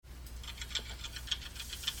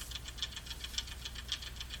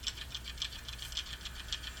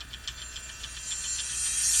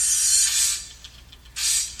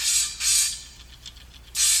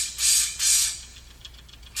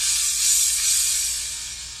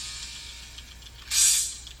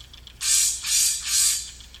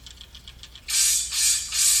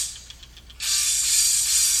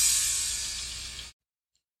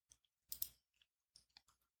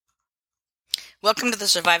Welcome to the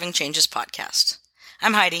Surviving Changes podcast.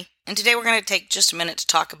 I'm Heidi, and today we're going to take just a minute to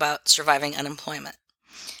talk about surviving unemployment.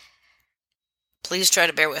 Please try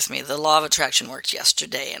to bear with me. The law of attraction worked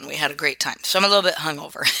yesterday, and we had a great time, so I'm a little bit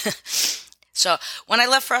hungover. So, when I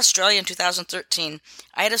left for Australia in 2013,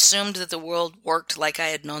 I had assumed that the world worked like I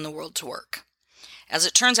had known the world to work. As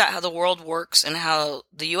it turns out, how the world works and how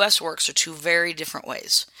the U.S. works are two very different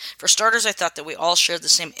ways. For starters, I thought that we all shared the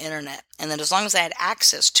same internet, and that as long as I had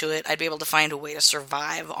access to it, I'd be able to find a way to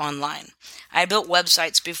survive online. I had built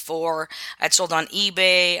websites before, I'd sold on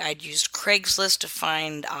eBay, I'd used Craigslist to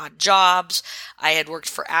find odd jobs, I had worked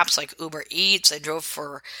for apps like Uber Eats, I drove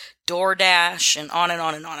for DoorDash, and on and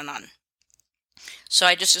on and on and on. So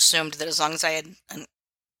I just assumed that as long as I had an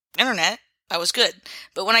internet, I was good.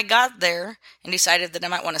 But when I got there and decided that I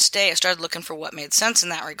might want to stay, I started looking for what made sense in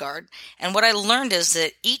that regard. And what I learned is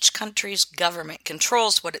that each country's government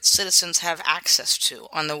controls what its citizens have access to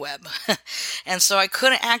on the web. And so I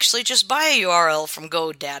couldn't actually just buy a URL from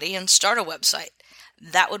GoDaddy and start a website.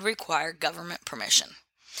 That would require government permission.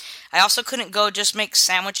 I also couldn't go just make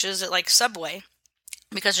sandwiches at like Subway,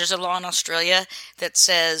 because there's a law in Australia that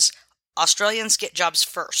says Australians get jobs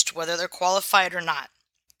first, whether they're qualified or not.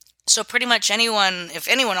 So pretty much anyone, if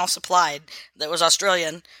anyone else applied that was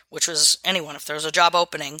Australian, which was anyone, if there was a job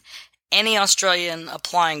opening, any Australian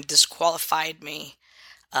applying disqualified me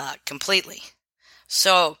completely.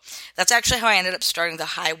 So that's actually how I ended up starting the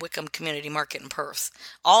High Wycombe Community Market in Perth.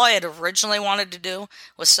 All I had originally wanted to do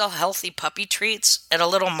was sell healthy puppy treats at a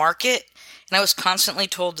little market, and I was constantly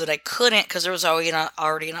told that I couldn't because there was already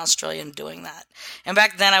an Australian doing that. And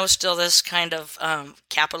back then I was still this kind of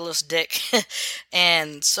capitalist dick.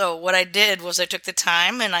 And so what I did was I took the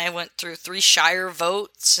time and I went through 3 shire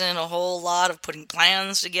votes and a whole lot of putting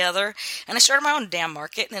plans together. And I started my own damn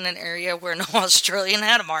market in an area where no Australian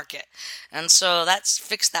had a market. And so that's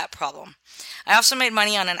fixed that problem. I also made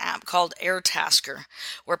money on an app called Airtasker,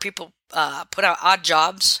 where people put out odd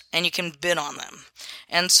jobs and you can bid on them.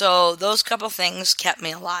 And so those couple things kept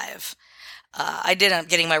me alive. I did end up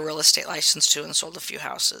getting my real estate license too and sold a few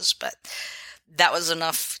houses, but that was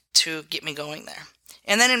enough to get me going there.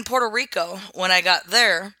 And then in Puerto Rico, when I got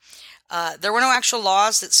there, there were no actual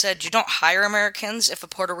laws that said you don't hire Americans if a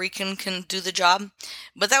Puerto Rican can do the job,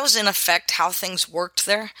 but that was in effect how things worked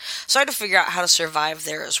there. So I had to figure out how to survive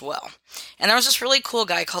there as well. And there was this really cool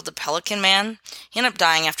guy called the Pelican Man. He ended up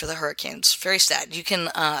dying after the hurricanes. Very sad. You can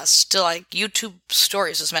still YouTube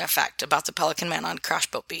stories, as a matter of fact, about the Pelican Man on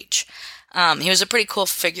Crash Boat Beach. He was a pretty cool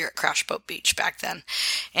figure at Crash Boat Beach back then.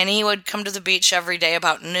 And he would come to the beach every day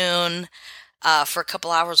about noon, for a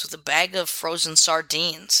couple hours with a bag of frozen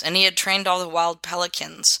sardines. And he had trained all the wild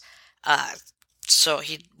pelicans. So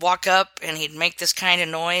he'd walk up and he'd make this kind of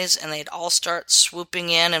noise and they'd all start swooping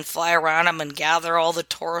in and fly around him and gather all the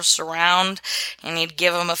tourists around. And he'd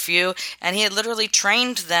give them a few. And he had literally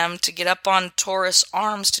trained them to get up on tourists'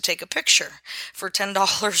 arms to take a picture for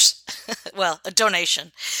 $10. Well, a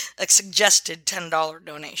donation. A suggested $10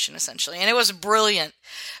 donation, essentially. And it was brilliant.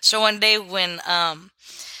 So one day when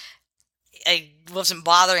I wasn't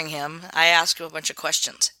bothering him, I asked him a bunch of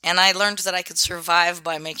questions. And I learned that I could survive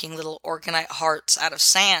by making little organite hearts out of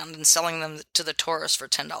sand and selling them to the tourists for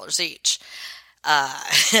 $10 each.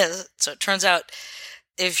 So it turns out,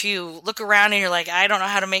 if you look around and you're like, I don't know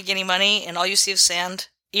how to make any money, and all you see is sand,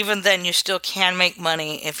 even then you still can make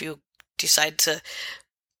money if you decide to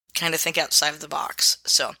kind of think outside of the box.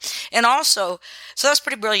 So that's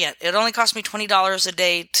pretty brilliant. It only cost me $20 a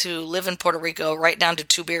day to live in Puerto Rico, right down to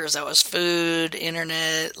 2 beers. That was food,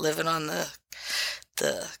 internet, living on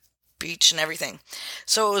the beach and everything.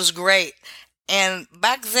 So it was great. And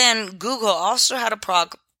back then, Google also had a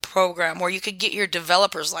program where you could get your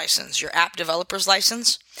developer's license, your app developer's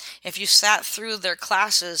license, if you sat through their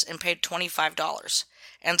classes and paid $25.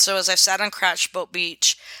 And so as I sat on Crash Boat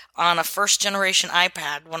Beach on a first-generation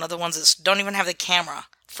iPad, one of the ones that don't even have the camera,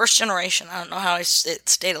 first generation, I don't know how it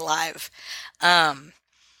stayed alive.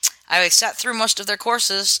 I sat through most of their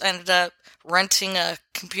courses, ended up renting a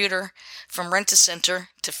computer from Rent-A-Center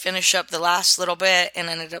to finish up the last little bit, and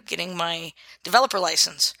ended up getting my developer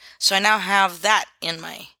license. So I now have that in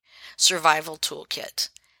my survival toolkit.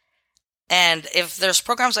 And if there's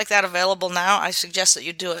programs like that available now, I suggest that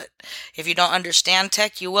you do it. If you don't understand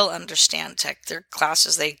tech, you will understand tech. They're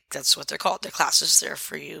classes, that's what they're called. They're classes there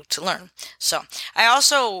for you to learn. So I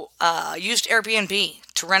also used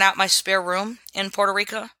Airbnb to rent out my spare room in Puerto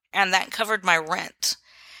Rico, and that covered my rent.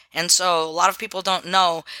 And so a lot of people don't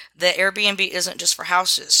know that Airbnb isn't just for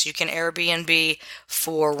houses. You can Airbnb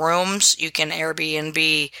for rooms. You can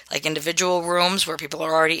Airbnb like individual rooms where people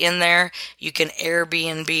are already in there. You can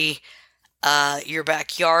Airbnb your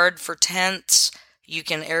backyard for tents. You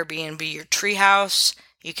can Airbnb your treehouse.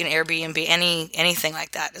 You can Airbnb anything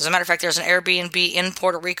like that. As a matter of fact, there's an Airbnb in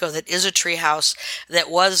Puerto Rico that is a treehouse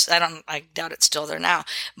that was, I doubt it's still there now,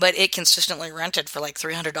 but it consistently rented for like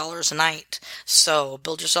 $300 a night. So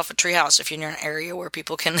build yourself a treehouse if you're near an area where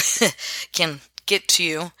people can can get to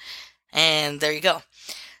you, and there you go.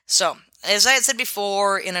 So, as I had said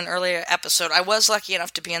before in an earlier episode, I was lucky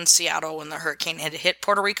enough to be in Seattle when the hurricane had hit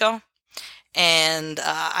Puerto Rico, and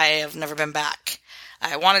I have never been back.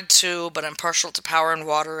 I wanted to, but I'm partial to power and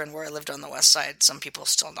water, and where I lived on the west side, some people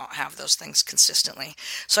still don't have those things consistently.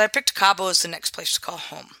 So I picked Cabo as the next place to call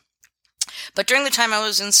home. But during the time I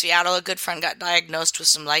was in Seattle, a good friend got diagnosed with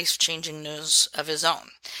some life-changing news of his own.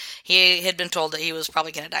 He had been told that he was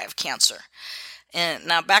probably going to die of cancer. And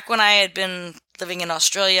now, back when I had been living in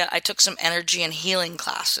Australia, I took some energy and healing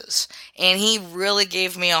classes, and he really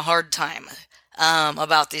gave me a hard time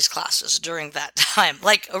about these classes during that time,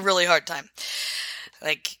 like a really hard time.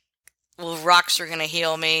 Like, well, rocks are going to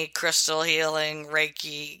heal me, crystal healing,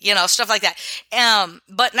 Reiki, stuff like that.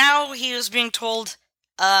 But now he was being told,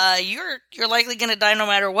 you're likely going to die no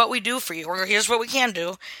matter what we do for you, or here's what we can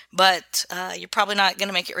do, but you're probably not going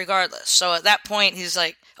to make it regardless. So at that point, he's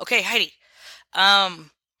like, okay, Heidi, I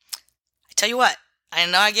tell you what, I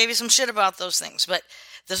know I gave you some shit about those things, but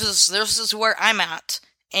this is where I'm at,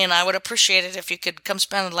 and I would appreciate it if you could come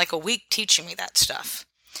spend like a week teaching me that stuff.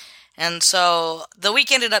 And so the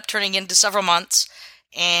week ended up turning into several months,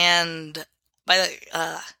 and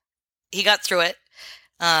he got through it,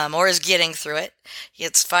 or is getting through it.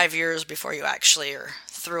 It's 5 years before you actually are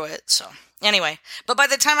through it. So anyway, but by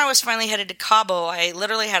the time I was finally headed to Cabo, I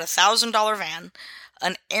literally had $1,000 van,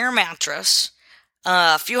 an air mattress,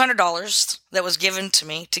 a few $100s that was given to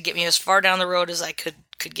me to get me as far down the road as I could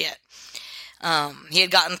get. He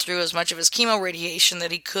had gotten through as much of his chemo radiation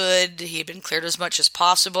that he could. He had been cleared as much as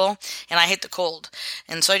possible, and I hate the cold.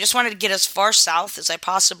 And so I just wanted to get as far south as I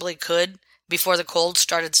possibly could before the cold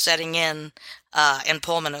started setting in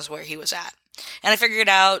Pullman is where he was at. And I figured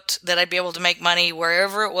out that I'd be able to make money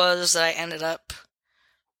wherever it was that I ended up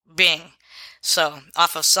being. So,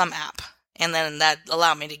 off of some app. And then that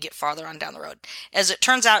allowed me to get farther on down the road. As it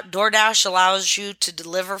turns out, DoorDash allows you to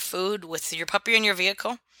deliver food with your puppy in your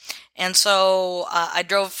vehicle. And so I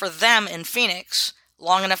drove for them in Phoenix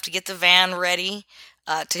long enough to get the van ready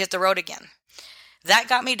to hit the road again. That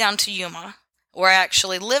got me down to Yuma, where I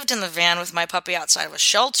actually lived in the van with my puppy outside of a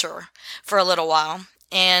shelter for a little while.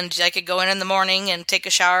 And I could go in the morning and take a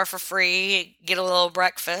shower for free, get a little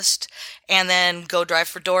breakfast, and then go drive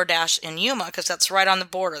for DoorDash in Yuma, because that's right on the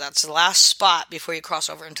border. That's the last spot before you cross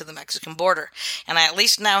over into the Mexican border. And I at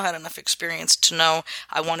least now had enough experience to know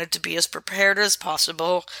I wanted to be as prepared as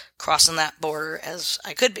possible crossing that border as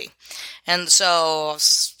I could be. And so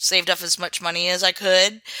saved up as much money as I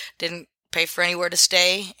could, didn't pay for anywhere to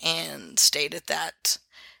stay, and stayed at that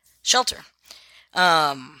shelter.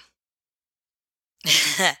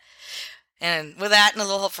 And with that and a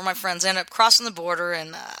little help from my friends, I ended up crossing the border,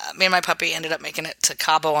 and me and my puppy ended up making it to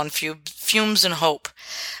Cabo on fumes and hope.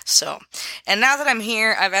 So, and now that I'm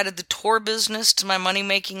here, I've added the tour business to my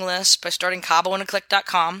money-making list by starting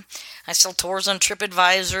CaboInAClick.com. I sell tours on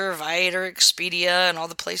TripAdvisor, Viator, Expedia, and all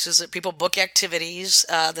the places that people book activities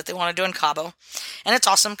that they want to do in Cabo. And it's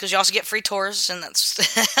awesome because you also get free tours, and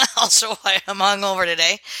that's also why I'm hungover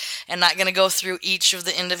today and not going to go through each of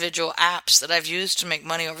the individual apps that I've used to make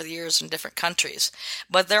money over the years in different countries.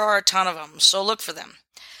 But there are a ton of them, so look for them.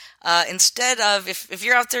 Instead of, if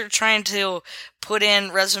you're out there trying to put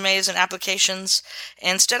in resumes and applications,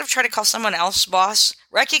 instead of trying to call someone else boss,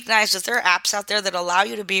 recognize that there are apps out there that allow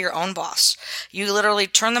you to be your own boss. You literally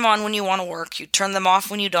turn them on when you want to work. You turn them off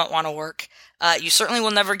when you don't want to work. You certainly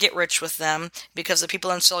will never get rich with them because the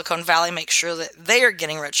people in Silicon Valley make sure that they are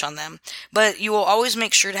getting rich on them. But you will always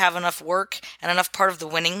make sure to have enough work and enough part of the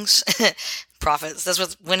winnings, profits, that's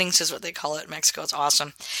what winnings is what they call it in Mexico. It's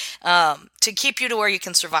awesome, to keep you to where you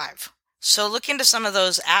can survive. So look into some of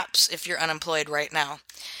those apps if you're unemployed right now.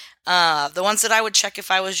 The ones that I would check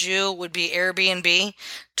if I was you would be Airbnb.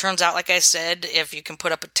 Turns out, like I said, if you can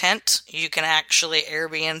put up a tent, you can actually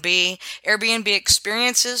Airbnb. Airbnb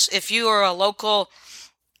experiences, if you are a local,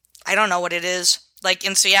 I don't know what it is, like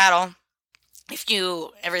in Seattle,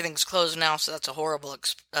 everything's closed now, so that's a horrible,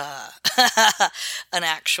 an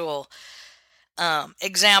actual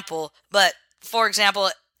example. But, for example,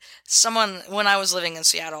 when I was living in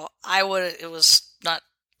Seattle, it was not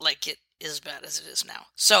like it as bad as it is now.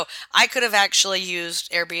 So I could have actually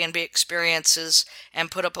used Airbnb experiences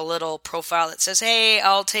and put up a little profile that says, hey,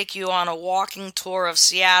 I'll take you on a walking tour of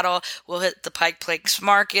Seattle. We'll hit the Pike Place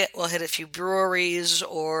Market. We'll hit a few breweries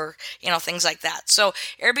or, things like that. So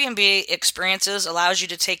Airbnb experiences allows you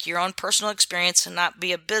to take your own personal experience and not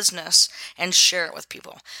be a business and share it with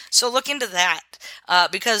people. So look into that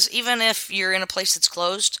because even if you're in a place that's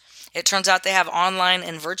closed, it turns out they have online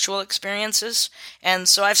and virtual experiences. And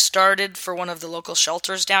so I've started for one of the local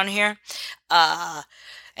shelters down here. And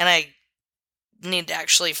I need to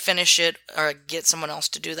actually finish it or get someone else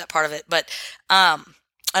to do that part of it. But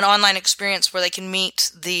an online experience where they can meet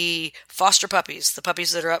the foster puppies, the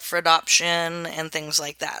puppies that are up for adoption and things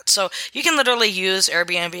like that. So you can literally use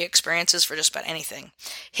Airbnb experiences for just about anything.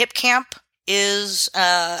 HipCamp is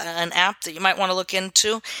an app that you might want to look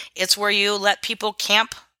into. It's where you let people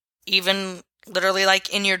camp even literally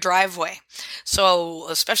like in your driveway. So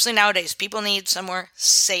especially nowadays, people need somewhere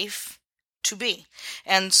safe to be.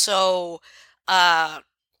 And so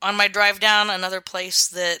on my drive down, another place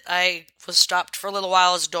that I was stopped for a little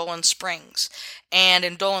while is Dolan Springs. And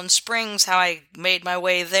in Dolan Springs, how I made my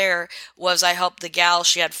way there was I helped the gal.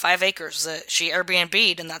 She had 5 acres that she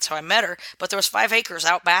Airbnb'd, and that's how I met her. But there was 5 acres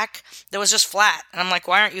out back that was just flat. And I'm like,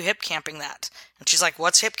 why aren't you hip camping that? And she's like,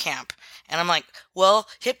 what's hip camp? And I'm like, well,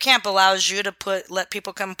 Hip Camp allows you to let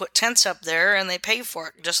people come put tents up there and they pay for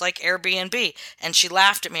it, just like Airbnb. And she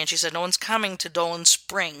laughed at me and she said, no one's coming to Dolan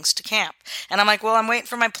Springs to camp. And I'm like, well, I'm waiting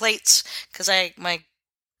for my plates because my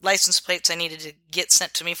license plates I needed to get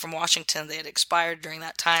sent to me from Washington. They had expired during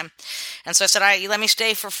that time. And so I said, you let me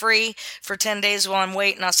stay for free for 10 days while I'm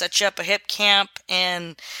waiting. I'll set you up a hip camp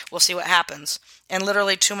and we'll see what happens. And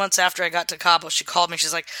literally 2 months after I got to Cabo, she called me.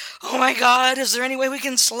 She's like, oh my God, is there any way we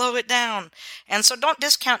can slow it down? And so don't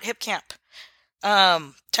discount hip camp.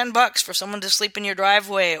 $10 for someone to sleep in your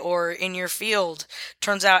driveway or in your field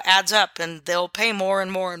turns out adds up, and they'll pay more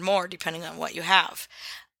and more and more depending on what you have.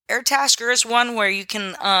 Airtasker is one where you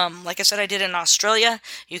can, like I said, I did in Australia.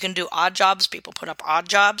 You can do odd jobs. People put up odd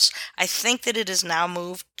jobs. I think that it is now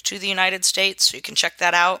moved to the United States, so you can check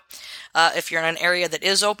that out. If you're in an area that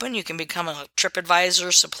is open, you can become a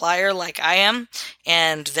TripAdvisor supplier like I am,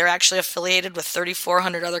 and they're actually affiliated with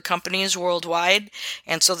 3,400 other companies worldwide,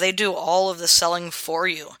 and so they do all of the selling for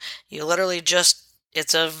you. You literally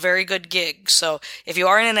it's a very good gig. So if you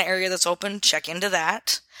are in an area that's open, check into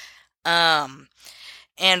that.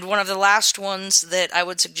 And one of the last ones that I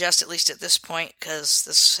would suggest, at least at this point, because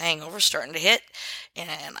this hangover's starting to hit, and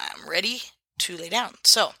I'm ready to lay down,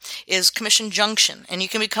 so is Commission Junction, and you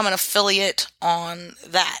can become an affiliate on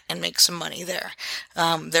that and make some money there.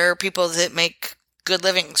 There are people that make good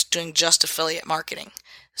livings doing just affiliate marketing.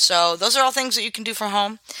 So those are all things that you can do from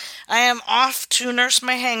home. I am off to nurse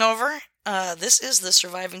my hangover. This is the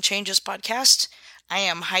Surviving Changes podcast. I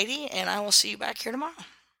am Heidi, and I will see you back here tomorrow.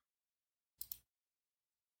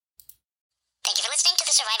 Thank you for listening to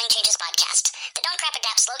the Surviving Changes podcast. The Don't Crap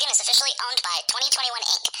Adapt slogan is officially owned by 2021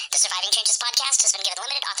 Inc. The Surviving Changes podcast has been given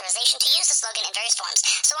limited authorization to use the slogan in various forms,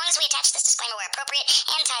 so long as we attach this disclaimer where appropriate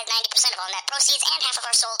and tithe 90% of all net proceeds and half of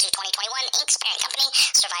our sold to 2021 Inc.'s parent company,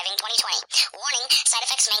 Surviving 2020. Warning, side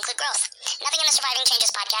effects may include growth. Nothing in the Surviving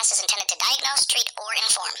Changes podcast is intended to diagnose, treat, or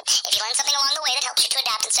inform. If you learn something along the way that helps you to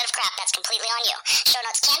adapt instead of crap, that's completely on you. Show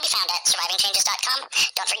notes can be found at survivingchanges.com.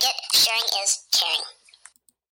 Don't forget, sharing is caring.